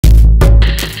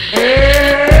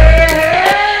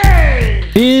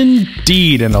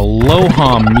indeed, and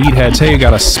aloha meatheads. Hey, I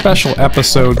got a special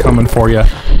episode coming for you.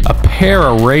 A pair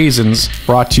of raisins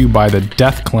brought to you by the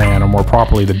Death Clan, or more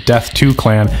properly, the Death 2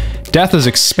 Clan. Death is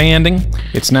expanding.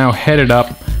 It's now headed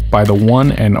up by the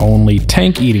one and only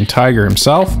TankEatingTiger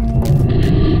himself.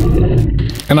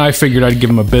 And I figured I'd give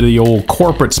him a bit of the old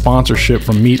corporate sponsorship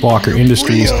from Meat Locker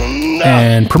Industries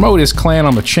and promote his clan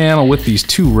on the channel with these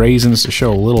two raisins to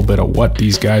show a little bit of what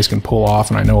these guys can pull off.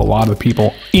 And I know a lot of the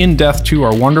people in Death 2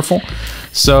 are wonderful.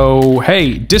 So,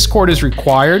 hey, Discord is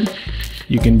required.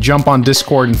 You can jump on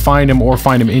Discord and find him, or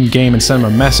find him in-game and send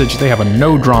him a message. They have a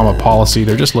no-drama policy.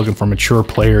 They're just looking for mature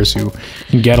players who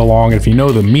can get along. And if you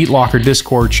know the Meat Locker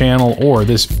Discord channel or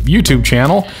this YouTube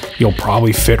channel, you'll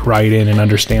probably fit right in and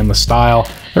understand the style.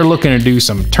 They're looking to do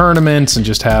some tournaments and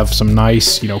just have some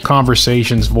nice,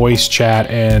 conversations, voice chat,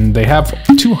 and they have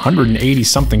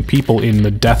 280-something people in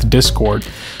the Death Discord.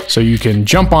 So you can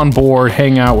jump on board,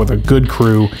 hang out with a good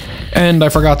crew. And I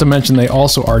forgot to mention they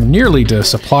also are nearly to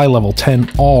supply level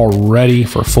 10 already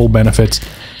for full benefits.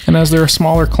 And as they're a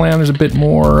smaller clan, there's a bit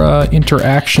more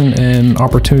interaction and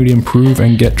opportunity to improve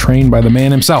and get trained by the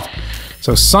man himself.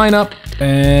 So sign up,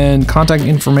 and contact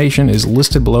information is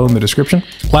listed below in the description.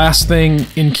 Last thing,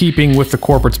 in keeping with the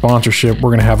corporate sponsorship,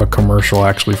 we're going to have a commercial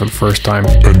actually for the first time.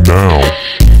 And now,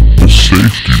 the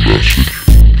safety message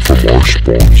from our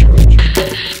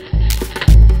sponsors.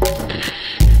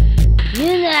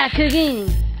 You're not cooking.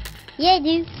 Yeah,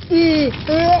 dude.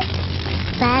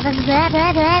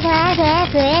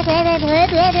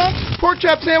 Pork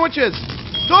chop sandwiches.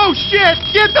 Oh shit!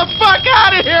 Get the fuck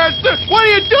out of here! What are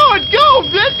you doing? Go!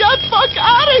 Get the fuck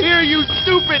out of here, you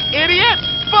stupid idiot!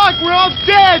 Fuck, we're all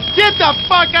dead! Get the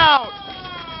fuck out!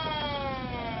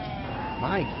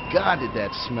 My God, did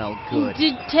that smell good?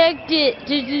 Detective,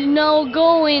 there's no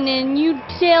going, and you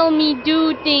tell me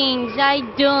do things. I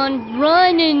done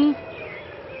running.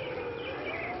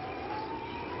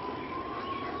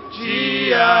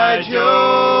 G.I.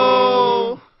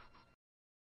 Joe!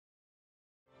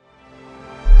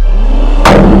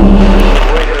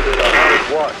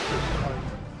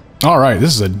 Alright,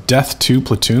 this is a Death 2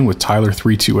 platoon with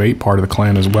Tyler328, part of the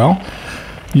clan as well.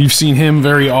 You've seen him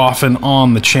very often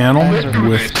on the channel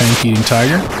with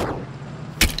TankEatingTiger.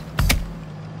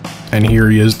 And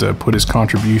here he is to put his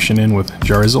contribution in with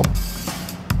Jarizzle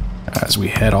as we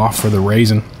head off for the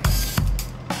Raisin.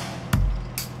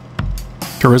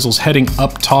 Jarizzle's heading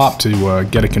up top to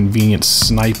get a convenient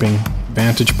sniping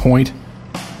vantage point.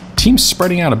 Team's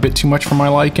spreading out a bit too much for my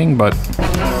liking, but...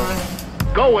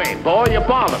 Go away, boy, you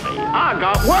bother me. I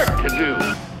got work to do.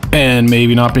 And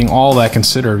maybe not being all that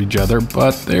considerate of each other,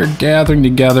 but they're gathering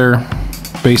together,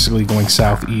 basically going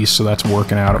southeast, so that's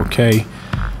working out okay.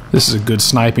 This is a good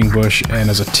sniping bush, and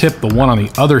as a tip, the one on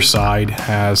the other side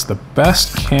has the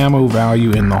best camo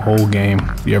value in the whole game.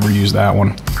 If you ever use that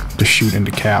one to shoot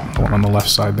into cap, the one on the left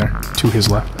side there, to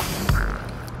his left.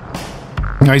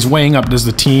 Now he's weighing up, does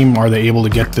the team, are they able to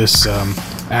get this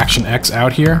Action X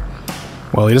out here?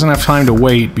 Well, he doesn't have time to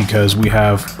wait because we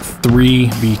have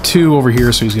 3v2 over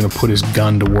here, so he's going to put his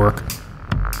gun to work.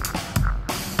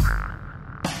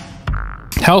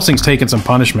 Helsing's taking some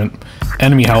punishment.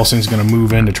 Enemy Helsing's going to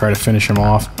move in to try to finish him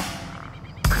off.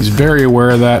 He's very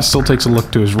aware of that, still takes a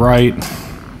look to his right.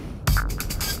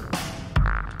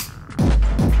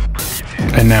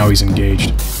 And now he's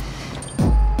engaged.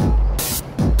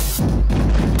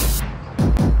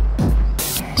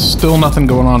 Still nothing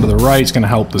going on to the right. It's going to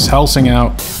help this Helsing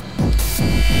out.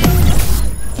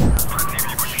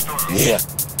 Yeah.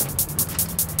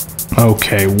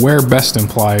 Okay, where best to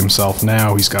imply himself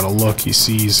now? He's got a look. He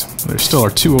sees there still are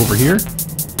two over here.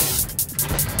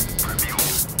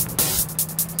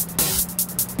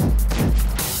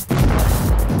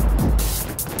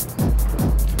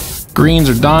 Greens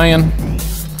are dying.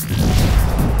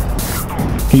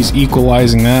 He's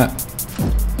equalizing that.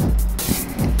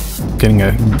 Getting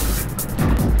a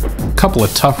couple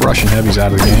of tough Russian heavies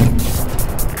out of the game.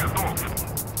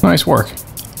 Nice work.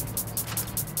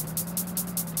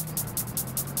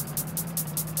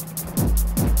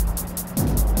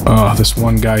 Oh, this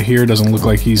one guy here doesn't look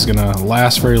like he's gonna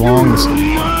last very long.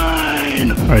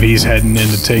 But he's heading in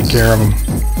to take care of him.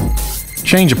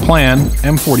 Change of plan.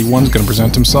 M41's gonna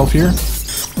present himself here.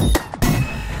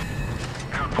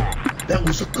 That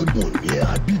was a good one. Yeah,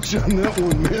 I beat you on that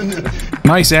one, man.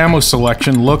 Nice ammo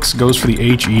selection. Looks, goes for the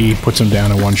HE, puts him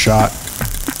down in one shot.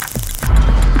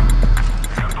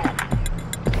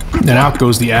 And out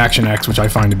goes the Action X, which I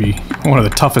find to be one of the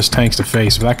toughest tanks to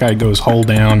face. If that guy goes hull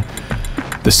down,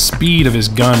 the speed of his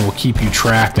gun will keep you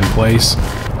tracked in place.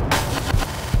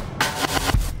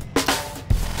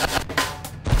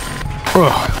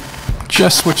 Ugh.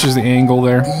 just switches the angle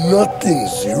there. Nothing,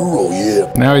 zero,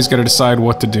 yeah. Now he's got to decide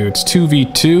what to do. It's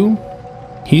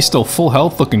 2v2. He's still full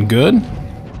health, looking good.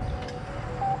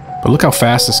 But look how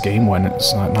fast this game went.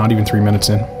 It's not even 3 minutes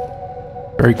in.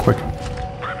 Very quick.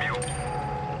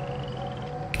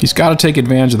 He's got to take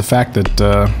advantage of the fact that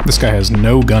this guy has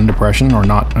no gun depression, or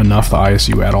not enough, the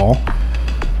ISU at all.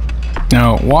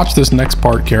 Now, watch this next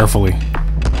part carefully.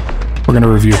 We're going to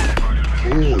review.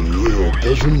 Oh, yeah,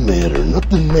 doesn't matter.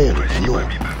 Nothing matters, no.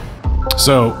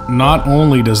 So, not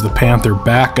only does the Panther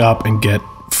back up and get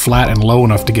flat and low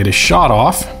enough to get his shot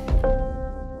off,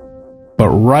 but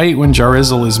right when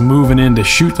Jarizzle is moving in to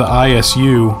shoot the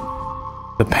ISU,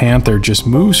 the Panther just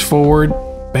moves forward,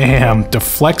 bam,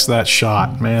 deflects that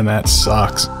shot. Man, that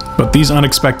sucks. But these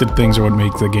unexpected things are what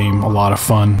make the game a lot of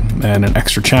fun and an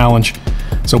extra challenge.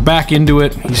 So back into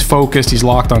it, he's focused, he's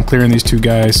locked on clearing these two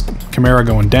guys. Chimera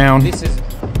going down. This is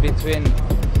between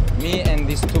me and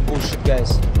these two bullshit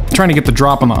guys. Trying to get the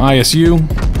drop on the ISU.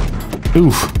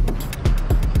 Oof.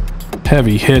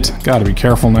 Heavy hit. Gotta be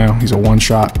careful now. He's a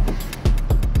one-shot.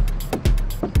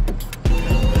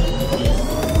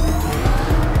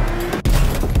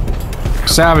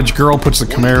 Savage Girl puts the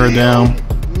Chimera down.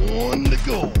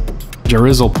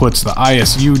 Jarizzle puts the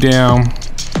ISU down.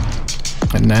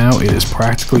 And now it is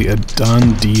practically a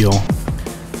done deal.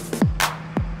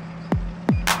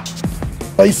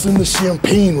 Icing the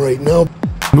champagne right now.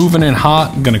 Moving in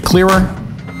hot, gonna clear her.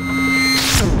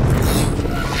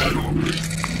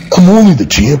 I'm only the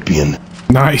champion.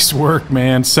 Nice work,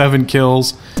 man. 7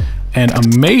 kills. And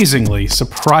amazingly,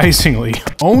 surprisingly,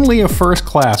 only a first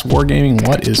class wargaming.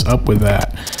 What is up with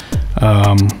that?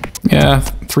 Yeah,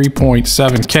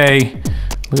 3.7k.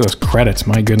 Look at those credits,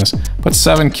 my goodness. But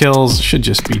 7 kills should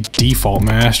just be default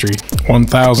mastery.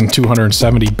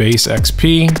 1,270 base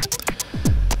XP.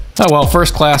 Oh well,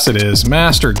 first class it is.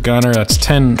 Master Gunner, that's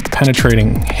 10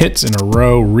 penetrating hits in a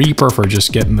row. Reaper for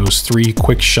just getting those 3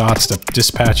 quick shots to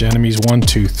dispatch enemies. 1,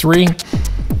 2, 3.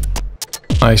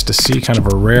 Nice to see, kind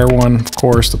of a rare one. Of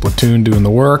course, the platoon doing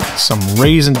the work. Some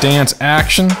Raisin dance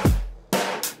action.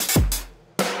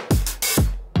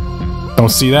 Don't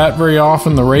see that very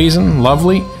often, the Raisin.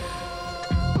 Lovely.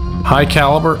 High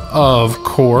caliber, of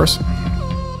course.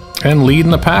 And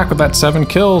leading the pack with that 7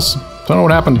 kills. Don't know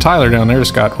what happened to Tyler down there,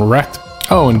 just got wrecked.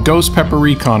 Oh, and Ghost Pepper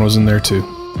Recon was in there too.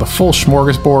 The full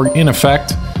smorgasbord in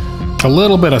effect. A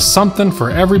little bit of something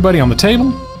for everybody on the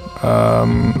table.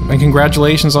 And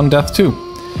congratulations on Death 2.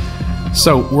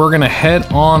 So we're gonna head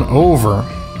on over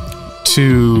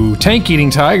to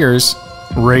TankEatingTiger's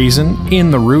Raisin in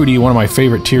the Rudy, one of my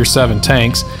favorite tier 7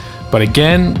 tanks. But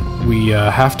again, we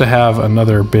have to have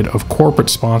another bit of corporate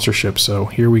sponsorship, so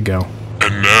here we go.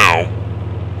 And now,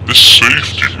 this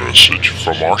safety message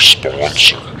from our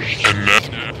sponsor. And that...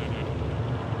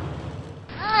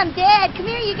 Mom, Dad, come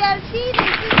here, you gotta see this.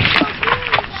 This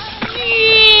is so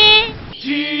cool.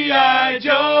 G.I.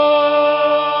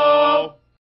 Joe!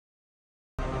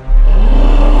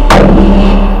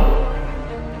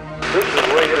 This is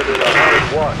rated at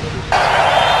 101.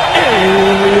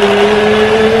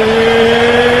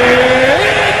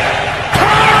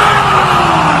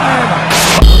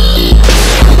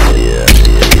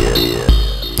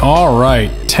 All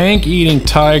right,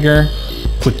 TankEatingTiger,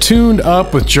 platooned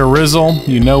up with Jarizzle.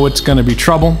 You know it's gonna be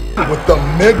trouble. With the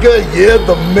mega, yeah,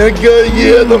 the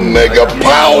mega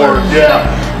powers, yeah!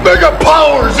 Mega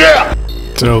powers, yeah!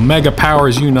 So Mega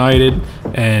Powers united,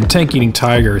 and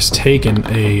TankEatingTiger is taking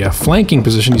a flanking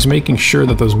position. He's making sure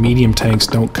that those medium tanks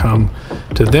don't come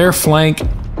to their flank,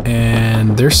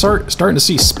 and they're starting to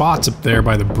see spots up there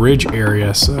by the bridge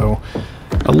area, so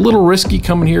a little risky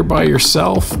coming here by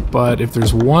yourself, but if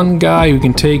there's one guy who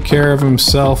can take care of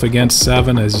himself against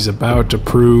 7, as he's about to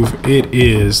prove, it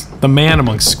is the man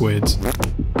amongst squids,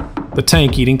 the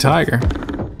TankEatingTiger.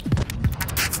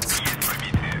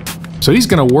 So he's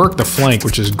gonna work the flank,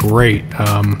 which is great.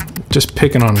 Just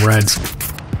picking on reds.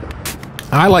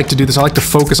 I like to do this. I like to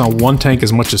focus on one tank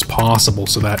as much as possible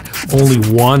so that only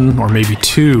 1 or maybe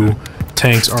 2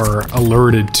 tanks are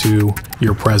alerted to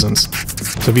your presence.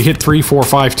 So if you hit 3, 4,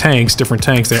 5 tanks, different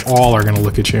tanks, they all are gonna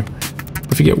look at you.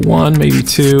 If you get 1, maybe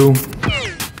 2,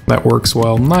 that works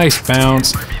well. Nice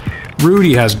bounce.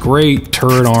 Rudy has great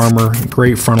turret armor,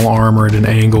 great frontal armor at an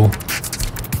angle.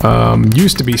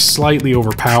 Used to be slightly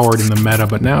overpowered in the meta,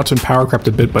 but now it's been power crept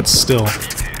a bit, but still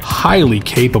highly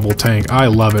capable tank. I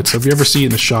love it. So if you ever see it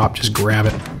in the shop, just grab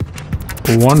it.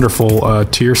 A wonderful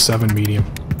tier 7 medium.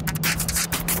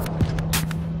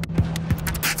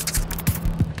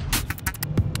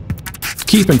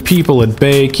 Keeping people at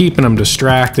bay, keeping them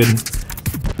distracted.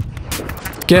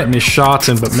 getting his shots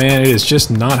in, but man, it is just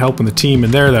not helping the team.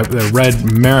 And there, the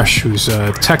red Mesh, who's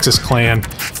a Texas clan,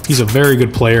 he's a very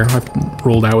good player. I've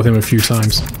rolled out with him a few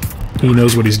times. He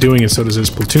knows what he's doing, and so does his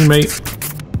platoon mate.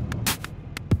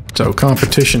 So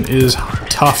competition is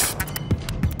tough.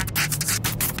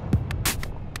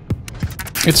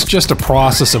 It's just a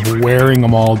process of wearing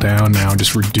them all down now,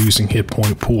 just reducing hit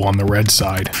point pool on the red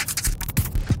side.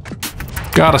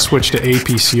 Gotta switch to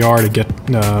APCR to get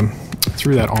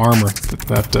through that armor.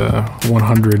 That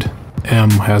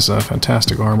 100M has a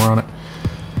fantastic armor on it.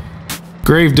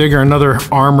 Gravedigger, another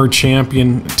armored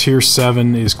champion, tier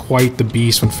 7, is quite the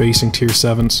beast when facing tier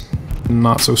 7s.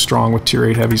 Not so strong with tier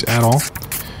 8 heavies at all.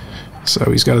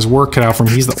 So he's got his work cut out for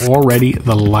him. He's already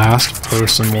the last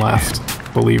person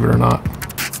left, believe it or not.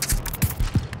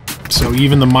 So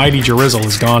even the mighty Jerizzle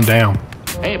has gone down.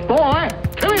 Hey, boy,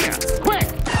 come here, quick!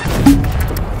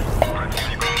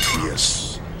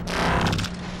 Yes.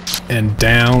 And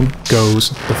down goes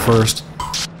the first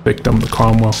victim, the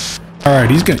Cromwell. Alright,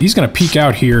 he's gonna peek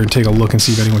out here and take a look and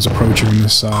see if anyone's approaching him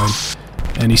this side.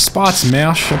 And he spots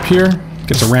Mash up here,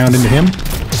 gets around into him.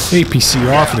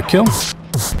 APCR for the kill.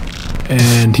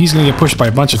 And he's gonna get pushed by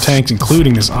a bunch of tanks,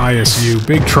 including this ISU.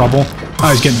 Big trouble. Oh,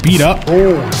 he's getting beat up.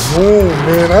 Oh, no,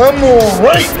 man, I'm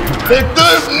alright. They've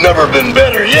never been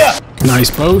better, yeah. Nice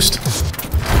boast.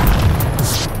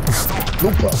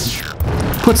 No problem.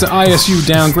 Puts the ISU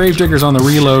down. Gravedigger's on the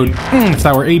reload. If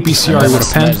that were APCR, he would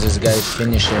have penned. This guy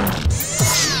finish him.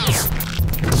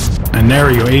 And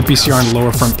there you go, APCR on the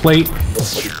lower front plate.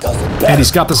 And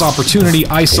he's got this opportunity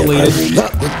isolated. I will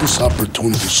not let this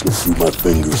opportunity slip through my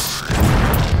fingers.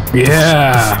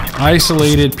 Yeah,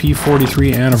 isolated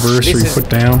P43 anniversary put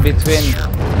down. Between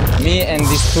me and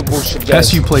these two bullshit guys.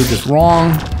 SU played this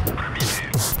wrong.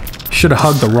 Should have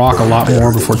hugged the rock a lot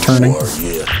more before turning.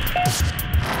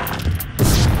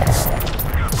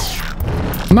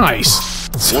 Nice.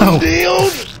 So, one down,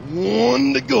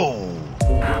 one to go.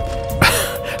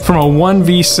 From a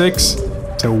 1v6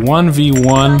 to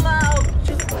 1v1.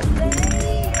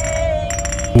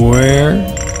 Where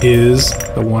is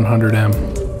the 100M?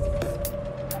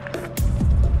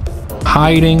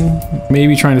 Hiding,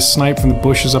 maybe trying to snipe from the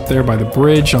bushes up there by the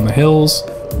bridge on the hills.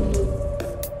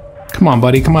 Come on,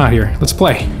 buddy, come out here. Let's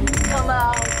play. Come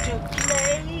out to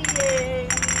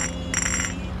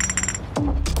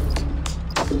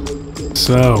play.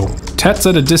 So, Tet's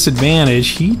at a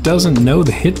disadvantage. He doesn't know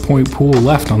the hit point pool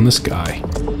left on this guy.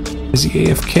 Is he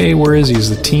AFK? Where is he? Is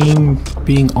the team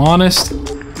being honest?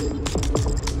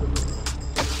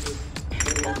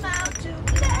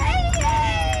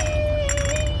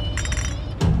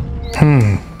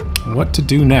 What to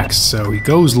do next? So he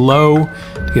goes low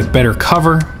to get better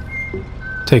cover.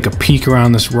 Take a peek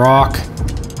around this rock.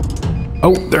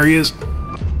 Oh, there he is.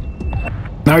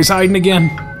 Now he's hiding again.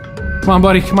 Come on,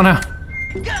 buddy. Come on out.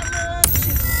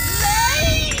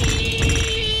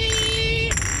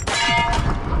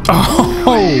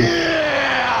 Oh!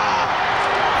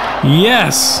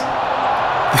 Yes!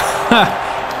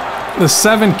 The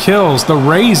 7 kills. The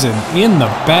Raisin in the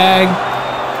bag.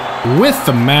 With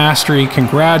the mastery,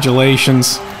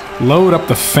 congratulations. Load up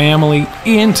the family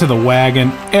into the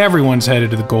wagon. Everyone's headed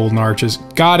to the Golden Arches.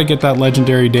 Gotta get that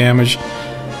legendary damage.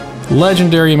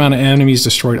 Legendary amount of enemies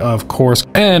destroyed, of course.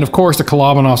 And of course, the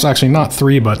Kolobanov's actually not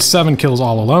 3, but 7 kills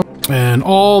all alone. And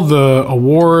all the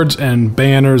awards and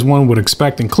banners one would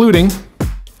expect, including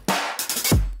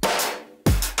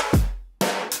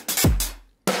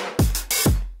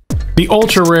the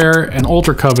ultra rare and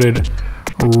ultra coveted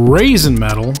Raisin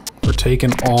medal for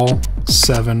taking all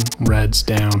 7 reds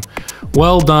down.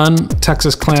 Well done,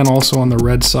 Texas clan also on the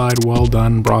red side. Well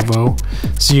done, bravo.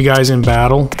 See you guys in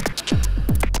battle.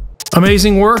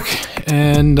 Amazing work.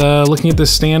 And looking at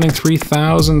this standing,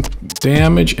 3,000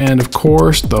 damage, and of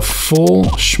course the full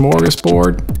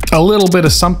smorgasbord. A little bit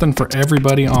of something for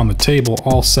everybody on the table.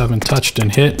 All 7 touched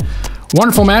and hit.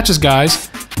 Wonderful matches, guys.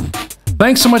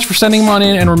 Thanks so much for sending them on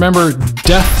in, and remember,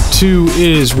 Death 2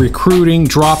 is recruiting.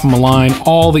 Drop them a line.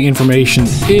 All the information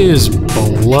is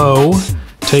below.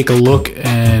 Take a look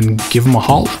and give them a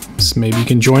holler. So maybe you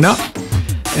can join up.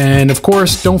 And of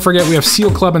course, don't forget we have Seal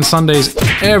Club and Sundays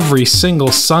every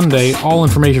single Sunday. All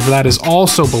information for that is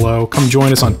also below. Come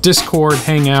join us on Discord,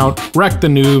 hang out, wreck the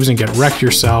noobs, and get wrecked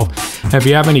yourself. And if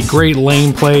you have any great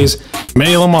lane plays,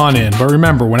 mail them on in. But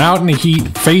remember, when out in the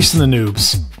heat, facing the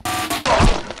noobs,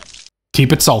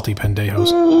 keep it salty, pendejos.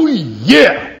 Oh,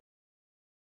 yeah!